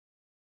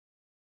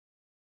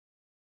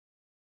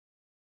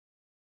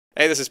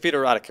Hey, this is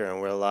Peter Whitacre,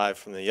 and we're live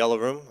from the Yellow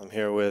Room. I'm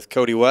here with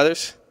Cody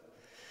Weathers.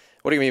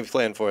 What are you going to be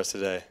playing for us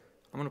today?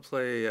 I'm going to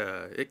play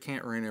It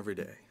Can't Rain Every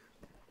Day.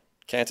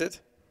 Can't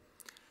it?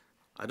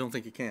 I don't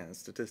think it can,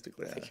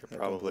 statistically. I think you're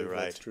probably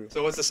right. That's true.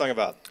 So what's the song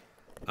about?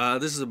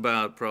 This is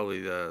about probably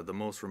the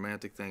most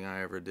romantic thing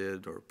I ever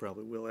did, or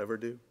probably will ever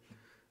do.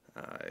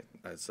 I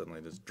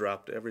suddenly just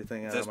dropped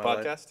everything out of my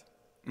life. This podcast?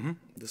 Mm-hmm.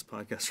 This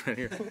podcast right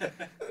here.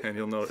 And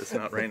you'll know it's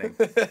not raining.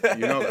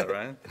 You know that,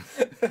 right?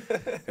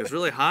 It's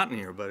really hot in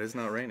here, but it's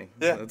not raining.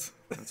 Yeah. That's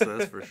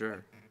for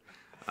sure.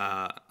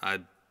 I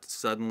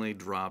suddenly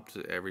dropped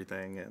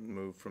everything and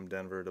moved from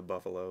Denver to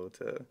Buffalo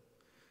to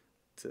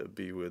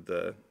be with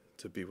the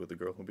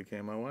girl who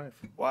became my wife.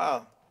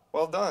 Wow.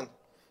 Well done.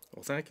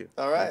 Well, thank you.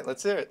 All right,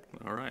 let's hear it.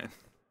 All right.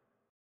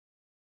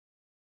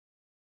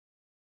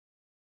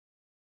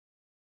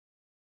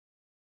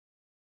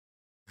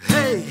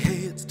 Hey,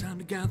 it's time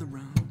to gather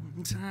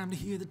round, time to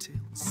hear the tale,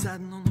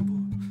 sitting on the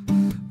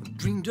board. I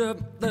dreamed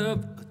of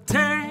love, a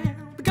tale,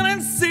 begun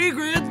in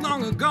secret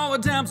long ago. A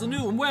damsel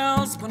new and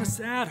well spun a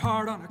sad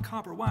heart on a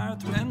copper wire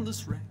through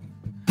endless rain.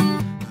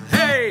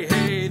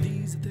 Hey,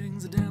 these are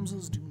things the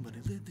damsels do, but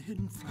he lit the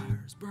hidden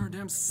fires, burned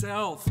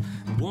himself,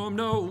 and warmed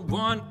no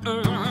one.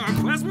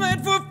 Quest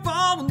made for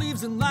fallen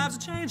leaves and lives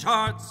that change,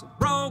 hearts are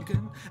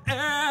broken,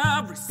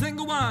 every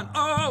single one.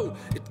 Oh,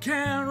 it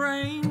can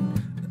rain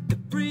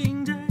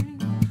every day.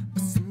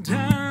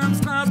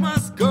 Sometimes clouds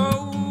must go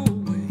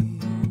away.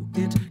 Oh,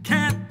 it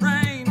can't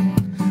rain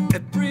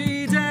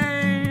every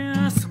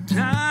day.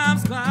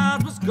 Sometimes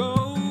clouds must go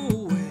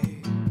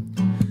away.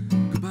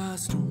 Goodbye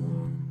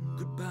storm,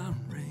 goodbye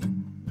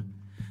rain.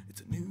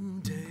 It's a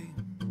new day.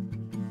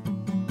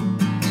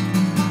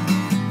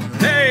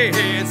 Hey,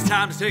 it's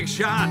time to take a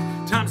shot.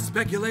 Time to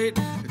speculate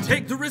and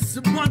take the risks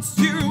at once.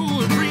 You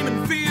dream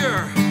and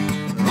fear.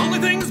 Only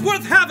things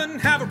worth having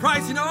have a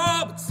price, you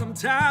know, but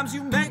sometimes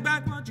you make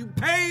back what you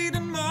paid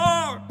and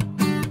more.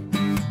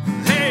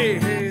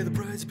 Hey, the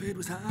price paid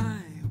was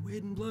high,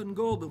 weight in blood and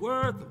gold, but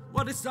worth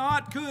what he saw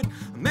it could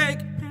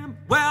make him.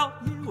 Well,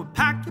 you would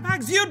pack your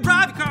bags, you'd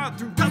drive your car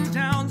through dusty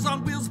towns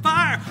on wheels of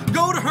fire.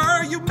 Go to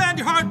her, you mend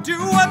your heart, do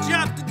what you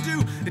have to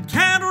do. It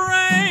can't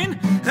rain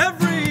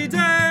every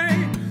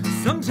day.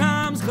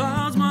 Sometimes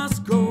clouds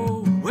must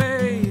go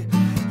away.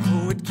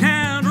 Oh, it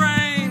can't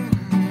rain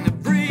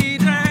every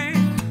day.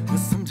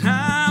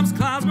 Sometimes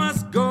clouds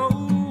must go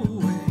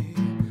away.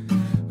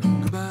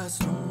 Goodbye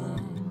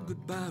storm,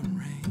 goodbye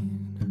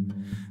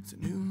rain. It's a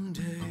new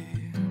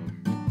day.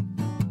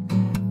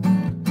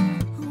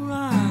 Oh,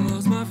 I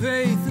lost my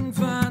faith in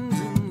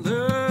finding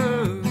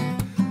love.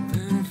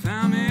 Then it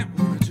found me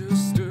when I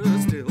just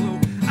stood still. Oh,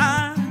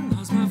 I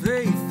lost my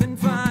faith in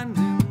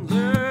finding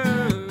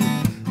love.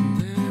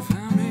 Then it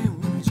found me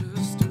when I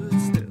just stood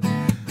still.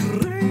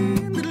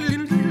 Rain,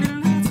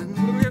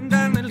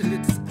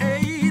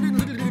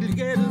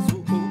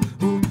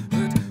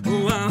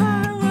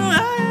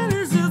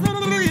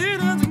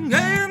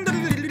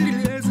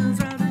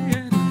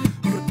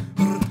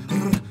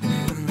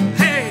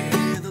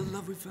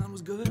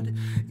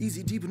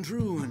 easy, deep, and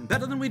true, and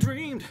better than we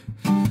dreamed.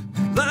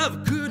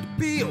 Love could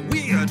be.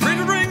 We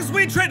traded rings,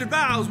 we traded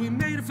vows, we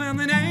made a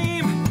family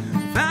name.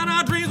 Found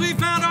our dreams, we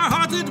found our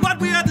hearts, it's what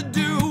we had to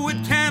do.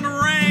 It can't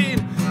rain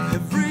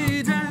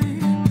every day.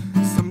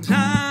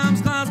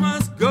 Sometimes clouds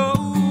must go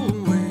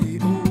away.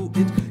 Oh,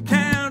 it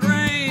can't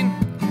rain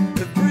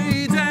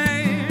every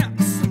day.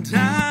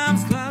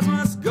 Sometimes clouds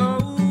must go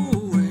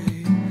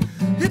away.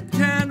 It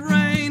can't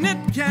rain,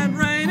 it can't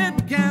rain,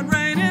 it can't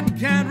rain, it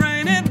can't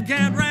rain, it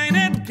can't rain,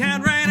 it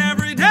can't rain.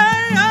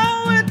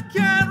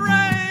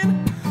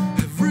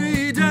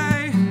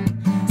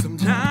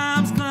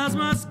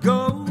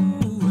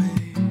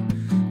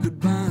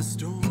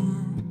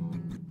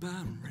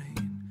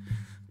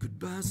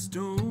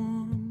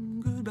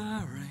 Storm,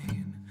 goodbye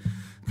rain.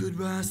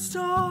 Goodbye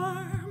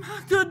storm,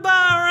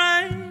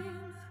 goodbye rain.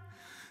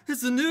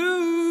 It's a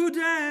new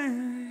day.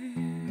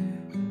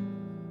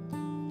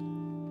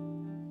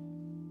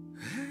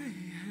 Hey.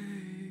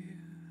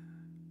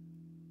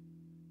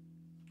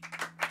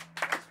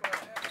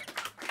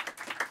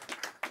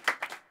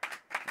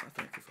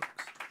 Thank you,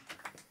 folks.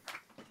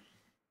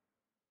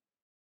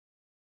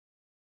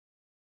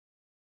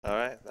 All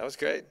right, that was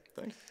great.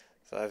 Thanks.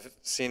 So I've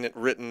seen it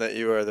written that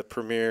you are the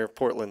premier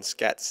Portland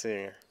scat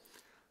singer.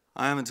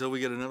 I am until we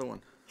get another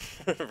one.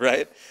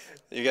 Right?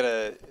 You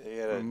gotta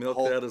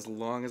Milk that as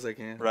long as I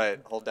can.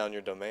 Right. Hold down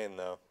your domain,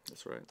 though.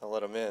 That's right. Don't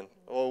let them in.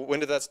 Well, when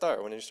did that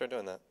start? When did you start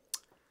doing that?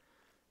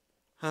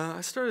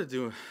 I started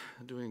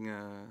doing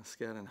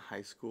scat in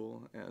high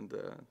school, and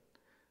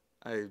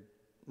I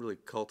really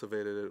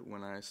cultivated it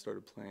when I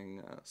started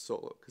playing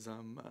solo, because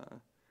I'm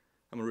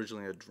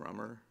originally a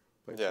drummer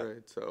by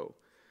trade, so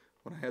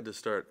when I had to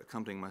start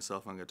accompanying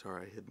myself on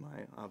guitar, I hid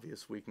my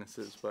obvious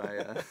weaknesses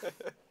by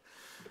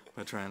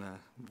trying to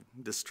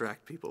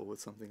distract people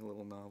with something a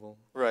little novel.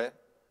 Right.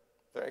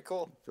 Very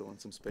cool. Fill in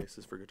some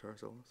spaces for guitar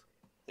solos.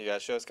 You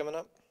got shows coming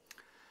up?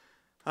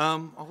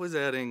 Always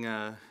adding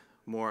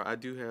more. I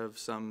do have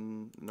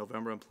some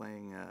November. I'm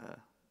playing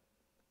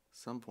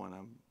some point.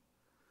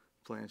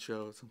 playing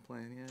shows. I'm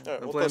playing, yeah. All right,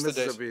 I'm we'll playing post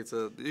the dates.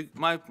 Mississippi.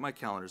 My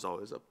calendar's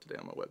always up to date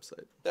on my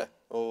website. Yeah,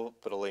 we'll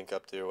put a link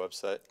up to your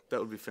website. That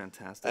would be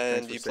fantastic. And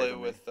Thanks do you for play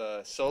saving me.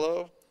 with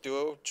solo,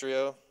 duo,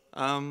 trio?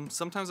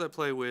 Sometimes I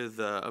play with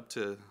up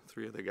to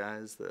 3 other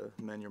guys. The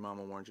men your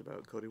mama warned you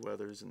about, Cody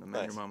Weathers, and the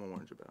men Nice. your mama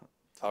warned you about.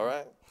 All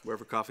right.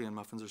 Wherever coffee and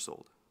muffins are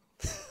sold.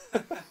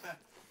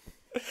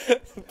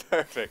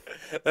 Perfect.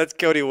 That's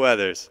Cody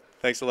Weathers.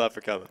 Thanks a lot for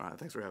coming. All right,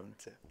 thanks for having me.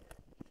 That's it.